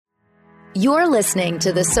You're listening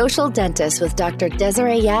to The Social Dentist with Dr.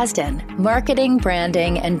 Desiree Yazdan, marketing,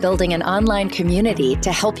 branding, and building an online community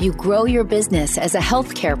to help you grow your business as a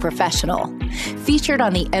healthcare professional. Featured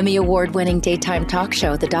on the Emmy Award-winning daytime talk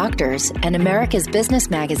show, The Doctors, and America's Business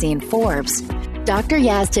magazine, Forbes, Dr.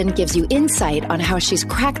 Yazdan gives you insight on how she's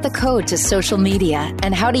cracked the code to social media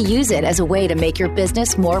and how to use it as a way to make your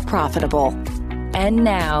business more profitable. And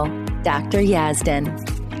now, Dr. Yazdan.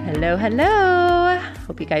 Hello, hello.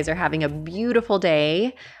 Hope you guys are having a beautiful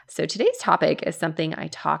day. So today's topic is something I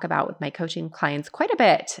talk about with my coaching clients quite a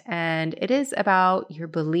bit, and it is about your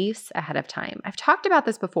beliefs ahead of time. I've talked about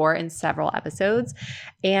this before in several episodes,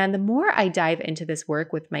 and the more I dive into this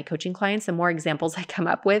work with my coaching clients, the more examples I come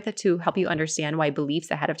up with to help you understand why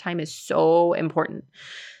beliefs ahead of time is so important.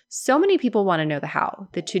 So many people want to know the how,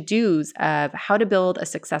 the to-dos of how to build a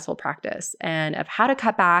successful practice and of how to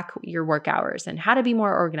cut back your work hours and how to be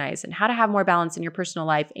more organized and how to have more balance in your personal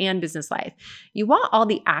life and business life. You want all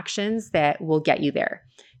the actions that will get you there.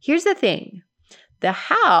 Here's the thing. The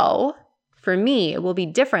how for me will be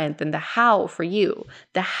different than the how for you.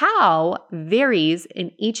 The how varies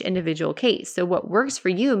in each individual case. So what works for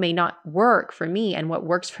you may not work for me, and what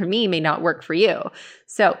works for me may not work for you.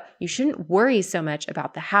 So you shouldn't worry so much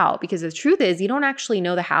about the how, because the truth is you don't actually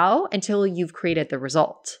know the how until you've created the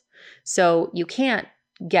result. So you can't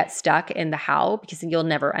get stuck in the how because you'll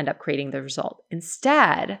never end up creating the result.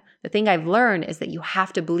 Instead, the thing I've learned is that you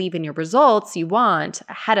have to believe in your results you want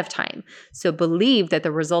ahead of time. So believe that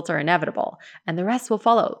the results are inevitable and the rest will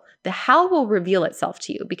follow. The how will reveal itself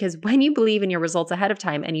to you, because when you believe in your results ahead of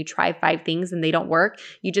time and you try 5 things and they don't work,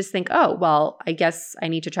 you just think, oh, well, I guess I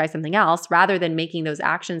need to try something else, rather than making those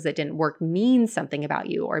actions that didn't work mean something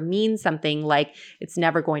about you, or mean something like it's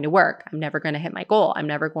never going to work. I'm never going to hit my goal. I'm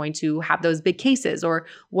never going to have those big cases, or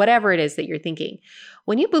whatever it is that you're thinking.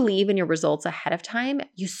 When you believe in your results ahead of time,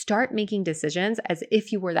 you start making decisions as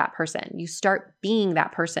if you were that person. You start being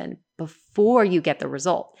that person before you get the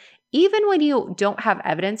result. Even when you don't have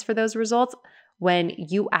evidence for those results, when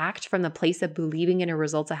you act from the place of believing in your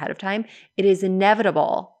results ahead of time, it is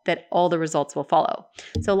inevitable that all the results will follow.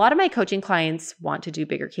 So a lot of my coaching clients want to do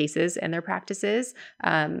bigger cases in their practices,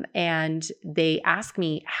 and they ask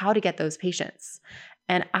me how to get those patients.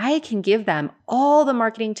 And I can give them all the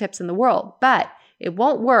marketing tips in the world, but it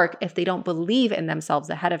won't work if they don't believe in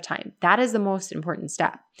themselves ahead of time. That is the most important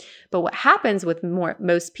step. But what happens with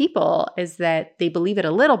most people is that they believe it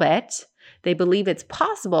a little bit. They believe it's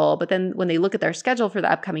possible, but then when they look at their schedule for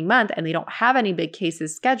the upcoming month and they don't have any big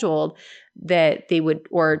cases scheduled that they would,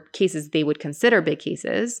 or cases they would consider big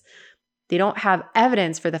cases, they don't have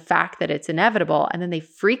evidence for the fact that it's inevitable, and then they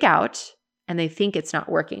freak out and they think it's not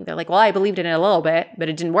working. They're like, well, I believed in it a little bit, but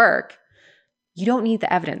it didn't work. You don't need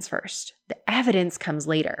the evidence first. The evidence comes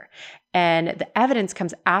later. And the evidence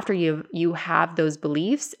comes after you have those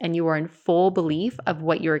beliefs and you are in full belief of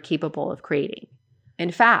what you're capable of creating. In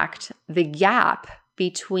fact, the gap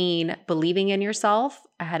between believing in yourself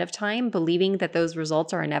ahead of time, believing that those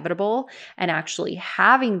results are inevitable, and actually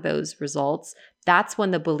having those results, that's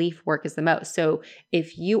when the belief work is the most. So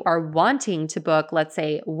if you are wanting to book, let's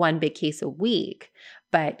say, 1 big case a week,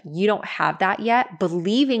 but you don't have that yet,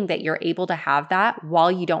 believing that you're able to have that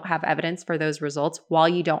while you don't have evidence for those results, while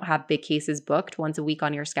you don't have big cases booked once a week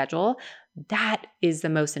on your schedule, that is the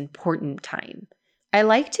most important time. I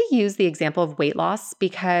like to use the example of weight loss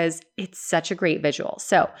because it's such a great visual.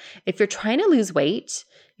 So if you're trying to lose weight,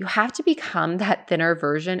 you have to become that thinner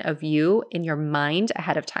version of you in your mind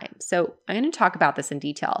ahead of time. So I'm going to talk about this in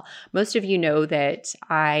detail. Most of you know that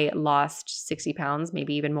I lost 60 pounds,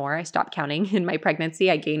 maybe even more. I stopped counting in my pregnancy.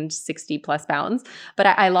 I gained 60 plus pounds, but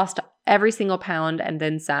I lost every single pound and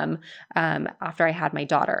then some after I had my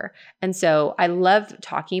daughter. And so I love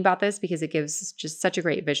talking about this because it gives just such a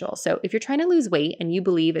great visual. So if you're trying to lose weight and you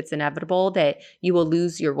believe it's inevitable that you will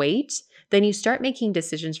lose your weight, then you start making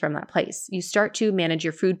decisions from that place. You start to manage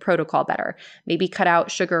your food protocol better, maybe cut out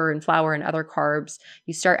sugar and flour and other carbs.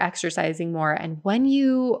 You start exercising more. And when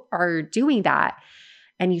you are doing that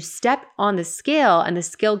and you step on the scale and the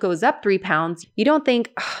scale goes up 3 pounds, you don't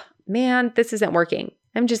think, oh, man, this isn't working.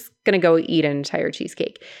 I'm just going to go eat an entire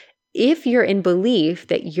cheesecake. If you're in belief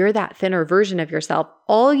that you're that thinner version of yourself,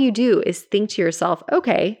 all you do is think to yourself,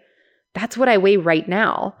 okay, that's what I weigh right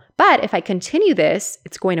now. But if I continue this,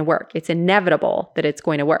 it's going to work. It's inevitable that it's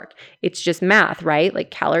going to work. It's just math, right?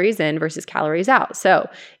 Like calories in versus calories out. So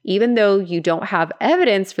even though you don't have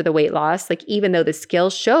evidence for the weight loss, like even though the scale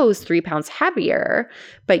shows 3 pounds heavier,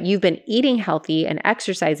 but you've been eating healthy and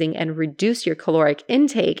exercising and reduced your caloric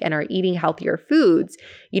intake and are eating healthier foods,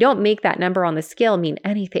 you don't make that number on the scale mean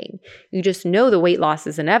anything. You just know the weight loss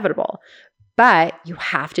is inevitable. But you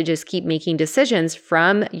have to just keep making decisions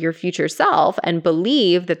from your future self and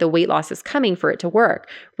believe that the weight loss is coming for it to work,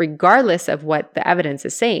 regardless of what the evidence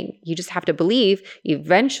is saying. You just have to believe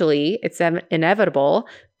eventually it's inevitable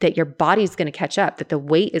that your body's going to catch up, that the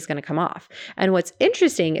weight is going to come off. And what's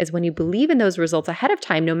interesting is when you believe in those results ahead of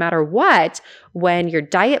time, no matter what, when your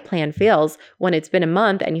diet plan fails, when it's been a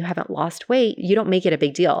month and you haven't lost weight, you don't make it a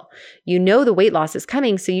big deal. You know the weight loss is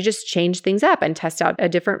coming, so you just change things up and test out a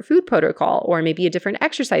different food protocol or maybe a different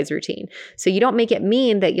exercise routine. So you don't make it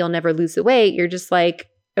mean that you'll never lose the weight. You're just like,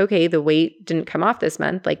 okay, the weight didn't come off this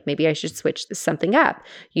month. Like maybe I should switch something up.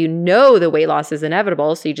 You know the weight loss is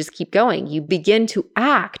inevitable, so you just keep going. You begin to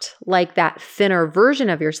act like that thinner version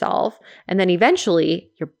of yourself, and then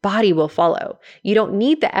eventually your body will follow. You don't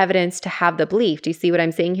need the evidence to have the belief. Do you see what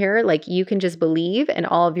I'm saying here? Like you can just believe in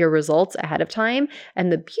all of your results ahead of time.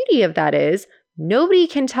 And the beauty of that is nobody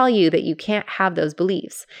can tell you that you can't have those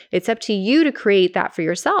beliefs. It's up to you to create that for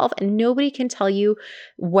yourself, and nobody can tell you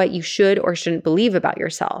what you should or shouldn't believe about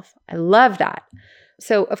yourself. I love that.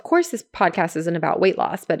 So, of course, this podcast isn't about weight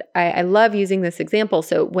loss, but I love using this example.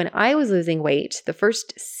 So when I was losing weight, the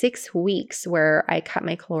first 6 weeks where I cut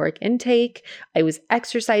my caloric intake, I was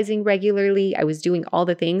exercising regularly, I was doing all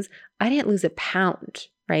the things, I didn't lose a pound.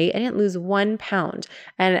 Right? I didn't lose 1 pound.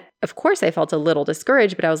 And of course I felt a little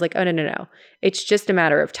discouraged, but I was like, oh, no. It's just a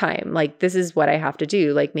matter of time. Like, this is what I have to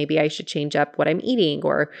do. Like, maybe I should change up what I'm eating,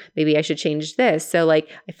 or maybe I should change this. So like,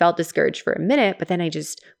 I felt discouraged for a minute, but then I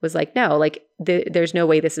just was like, no, like there's no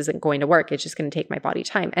way this isn't going to work. It's just going to take my body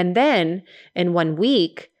time. And then in 1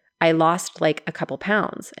 week, I lost like a couple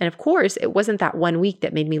pounds. And of course, it wasn't that 1 week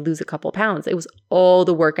that made me lose a couple pounds. It was all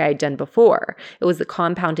the work I had done before. It was the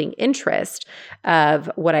compounding interest of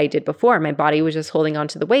what I did before. My body was just holding on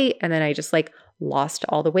to the weight. And then I just like lost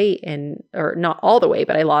all the weight or not all the weight,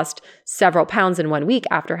 but I lost several pounds in 1 week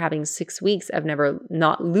after having 6 weeks of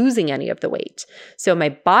not losing any of the weight. So my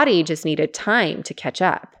body just needed time to catch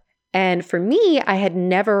up. And for me, I had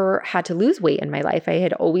never had to lose weight in my life. I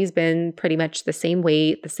had always been pretty much the same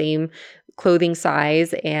weight, the same clothing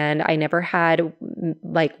size, and I never had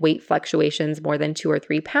like weight fluctuations more than 2 or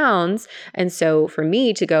 3 pounds. And so for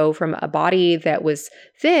me to go from a body that was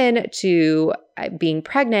thin to being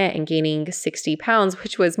pregnant and gaining 60 pounds,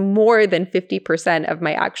 which was more than 50% of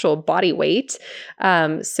my actual body weight.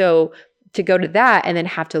 So to go to that and then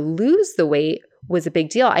have to lose the weight was a big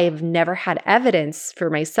deal. I have never had evidence for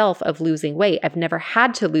myself of losing weight. I've never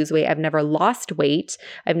had to lose weight. I've never lost weight.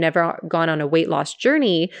 I've never gone on a weight loss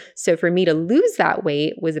journey. So for me to lose that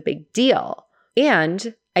weight was a big deal.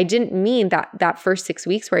 And I didn't mean that first 6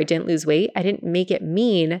 weeks where I didn't lose weight, I didn't make it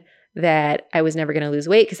mean that I was never going to lose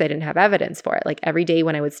weight because I didn't have evidence for it. Like every day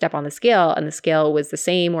when I would step on the scale and the scale was the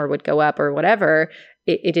same or would go up or whatever,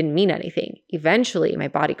 it didn't mean anything. Eventually, my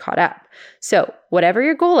body caught up. So whatever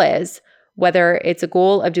your goal is, whether it's a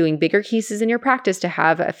goal of doing bigger cases in your practice to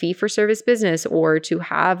have a fee-for-service business or to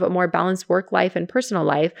have a more balanced work life and personal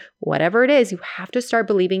life, whatever it is, you have to start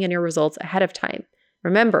believing in your results ahead of time.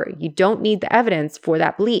 Remember, you don't need the evidence for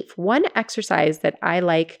that belief. One exercise that I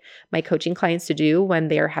like my coaching clients to do when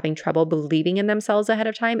they are having trouble believing in themselves ahead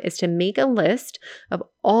of time is to make a list of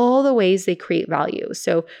all the ways they create value.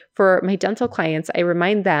 So for my dental clients, I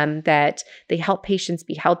remind them that they help patients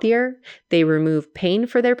be healthier. They remove pain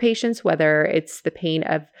for their patients, whether it's the pain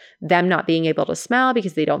of them not being able to smile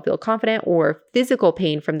because they don't feel confident or physical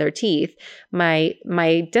pain from their teeth.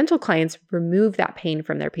 My dental clients remove that pain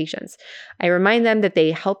from their patients. I remind them that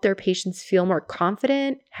they help their patients feel more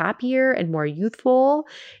confident, happier, and more youthful.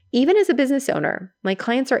 Even as a business owner, my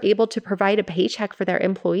clients are able to provide a paycheck for their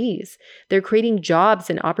employees. They're creating jobs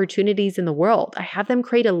and opportunities in the world. I have them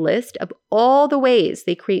create a list of all the ways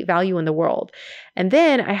they create value in the world. And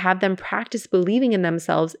then I have them practice believing in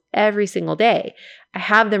themselves every single day. I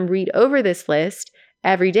have them read over this list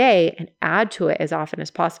every day and add to it as often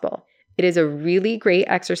as possible. It is a really great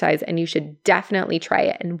exercise and you should definitely try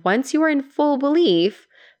it. And once you are in full belief,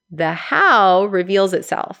 the how reveals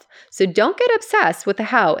itself. So don't get obsessed with the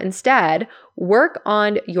how. Instead, work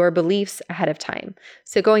on your beliefs ahead of time.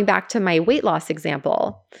 So going back to my weight loss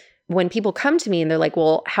example, when people come to me and they're like,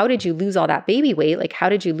 well, how did you lose all that baby weight? Like, how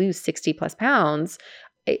did you lose 60 plus pounds?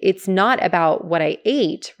 It's not about what I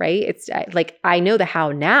ate, right? It's like, I know the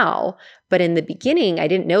how now, but in the beginning, I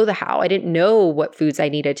didn't know the how. I didn't know what foods I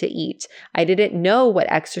needed to eat. I didn't know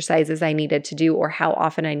what exercises I needed to do or how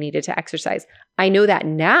often I needed to exercise. I know that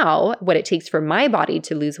now, what it takes for my body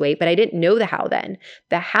to lose weight, but I didn't know the how then.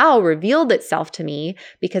 The how revealed itself to me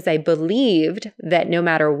because I believed that no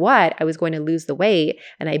matter what, I was going to lose the weight,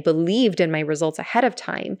 and I believed in my results ahead of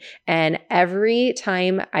time. And every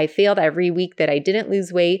time I failed, every week that I didn't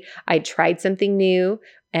lose weight, I tried something new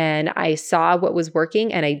and I saw what was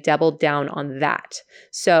working and I doubled down on that.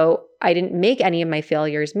 So I didn't make any of my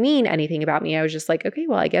failures mean anything about me. I was just like, okay,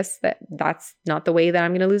 well, I guess that's not the way that I'm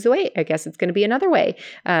going to lose the weight. I guess it's going to be another way.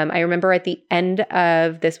 I remember at the end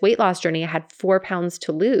of this weight loss journey, I had 4 pounds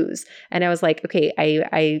to lose. And I was like, okay,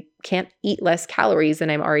 I can't eat less calories than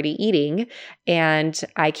I'm already eating. And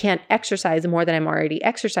I can't exercise more than I'm already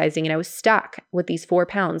exercising. And I was stuck with these 4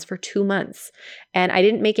 pounds for 2 months. And I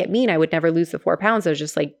didn't make it mean I would never lose the 4 pounds. I was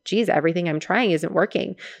just like, geez, everything I'm trying isn't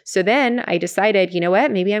working. So then I decided, you know what,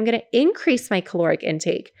 maybe I'm going to increase my caloric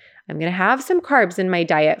intake. I'm going to have some carbs in my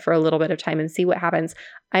diet for a little bit of time and see what happens.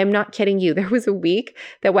 I'm not kidding you. There was a week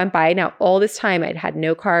that went by. Now, all this time I'd had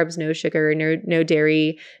no carbs, no sugar, no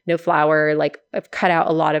dairy, no flour. Like I've cut out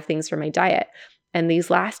a lot of things from my diet. And these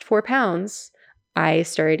last 4 pounds, I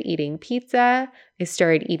started eating pizza. I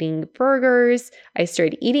started eating burgers. I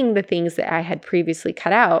started eating the things that I had previously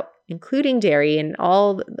cut out, including dairy and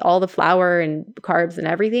all the flour and carbs and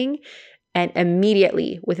everything. And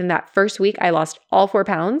immediately within that first week, I lost all 4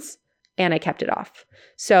 pounds and I kept it off.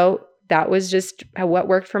 So that was just what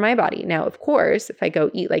worked for my body. Now, of course, if I go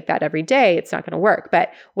eat like that every day, it's not going to work.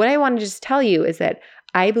 But what I want to just tell you is that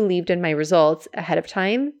I believed in my results ahead of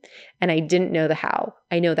time and I didn't know the how.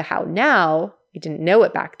 I know the how now. I didn't know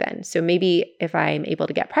it back then. So maybe if I'm able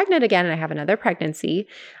to get pregnant again and I have another pregnancy,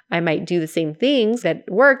 I might do the same things that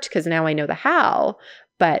worked because now I know the how.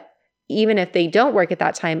 But even if they don't work at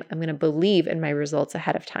that time, I'm going to believe in my results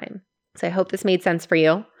ahead of time. So I hope this made sense for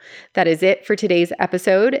you. That is it for today's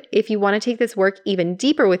episode. If you want to take this work even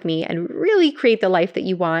deeper with me and really create the life that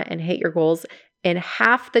you want and hit your goals in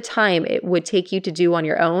half the time it would take you to do on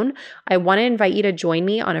your own, I want to invite you to join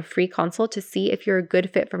me on a free consult to see if you're a good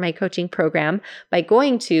fit for my coaching program by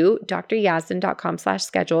going to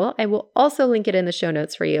dryazdan.com/schedule. I will also link it in the show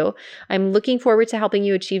notes for you. I'm looking forward to helping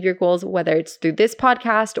you achieve your goals, whether it's through this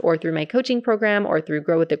podcast or through my coaching program or through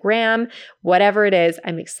Grow with the Gram, whatever it is,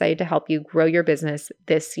 I'm excited to help you grow your business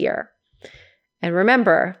this year. And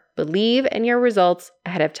remember, believe in your results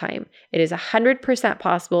ahead of time. It is 100%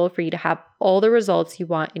 possible for you to have all the results you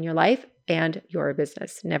want in your life and your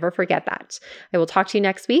business. Never forget that. I will talk to you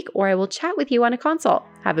next week, or I will chat with you on a consult.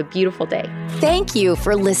 Have a beautiful day. Thank you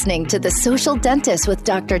for listening to The Social Dentist with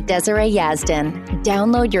Dr. Desiree Yazdan.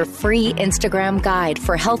 Download your free Instagram guide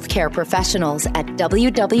for healthcare professionals at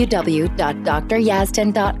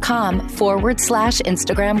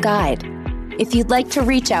www.dryazdan.com/Instagram guide. If you'd like to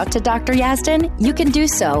reach out to Dr. Yazdan, you can do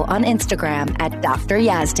so on Instagram at Dr.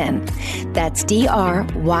 Yazdan. That's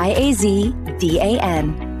DRYAZDAN.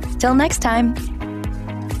 Till next time.